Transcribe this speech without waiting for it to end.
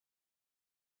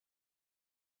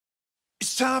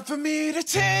time for me to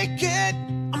take it.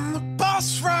 I'm the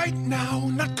boss right now,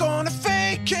 not gonna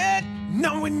fake it.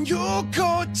 Knowing you'll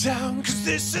go down, cause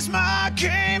this is my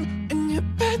game, and you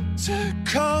better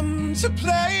come to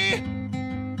play.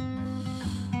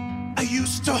 I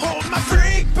used to hold my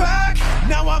freak back,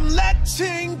 now I'm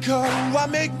letting go. I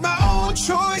make my own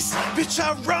choice, bitch,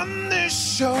 I run this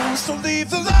show. So leave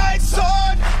the lights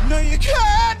on, no you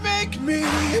can't make me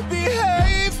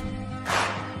behave.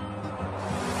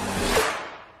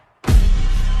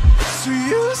 So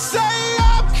you say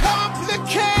I'm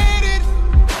complicated,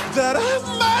 that I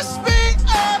must be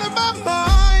out of my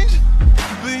mind,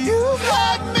 but you've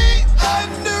had me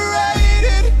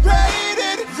underrated,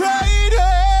 rated.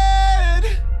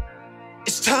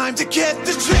 It's time to get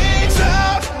the dreams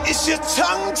out. Is your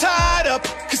tongue tied up?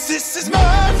 Cause this is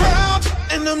my round,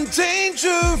 and I'm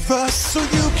dangerous, so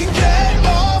you can get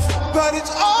off. But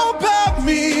it's all about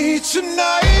me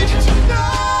tonight.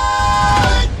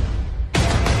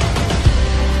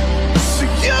 So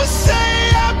you say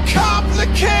I'm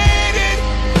complicated,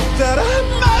 that I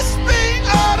must be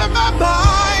out of my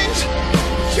mind.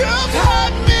 You've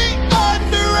had me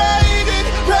underrated,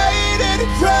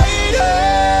 rated.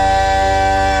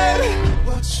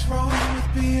 What's wrong with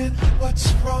being,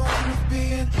 what's wrong with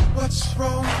being, what's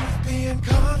wrong with being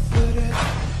confident?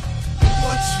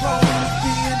 What's wrong with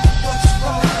being, what's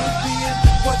wrong with being,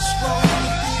 what's wrong?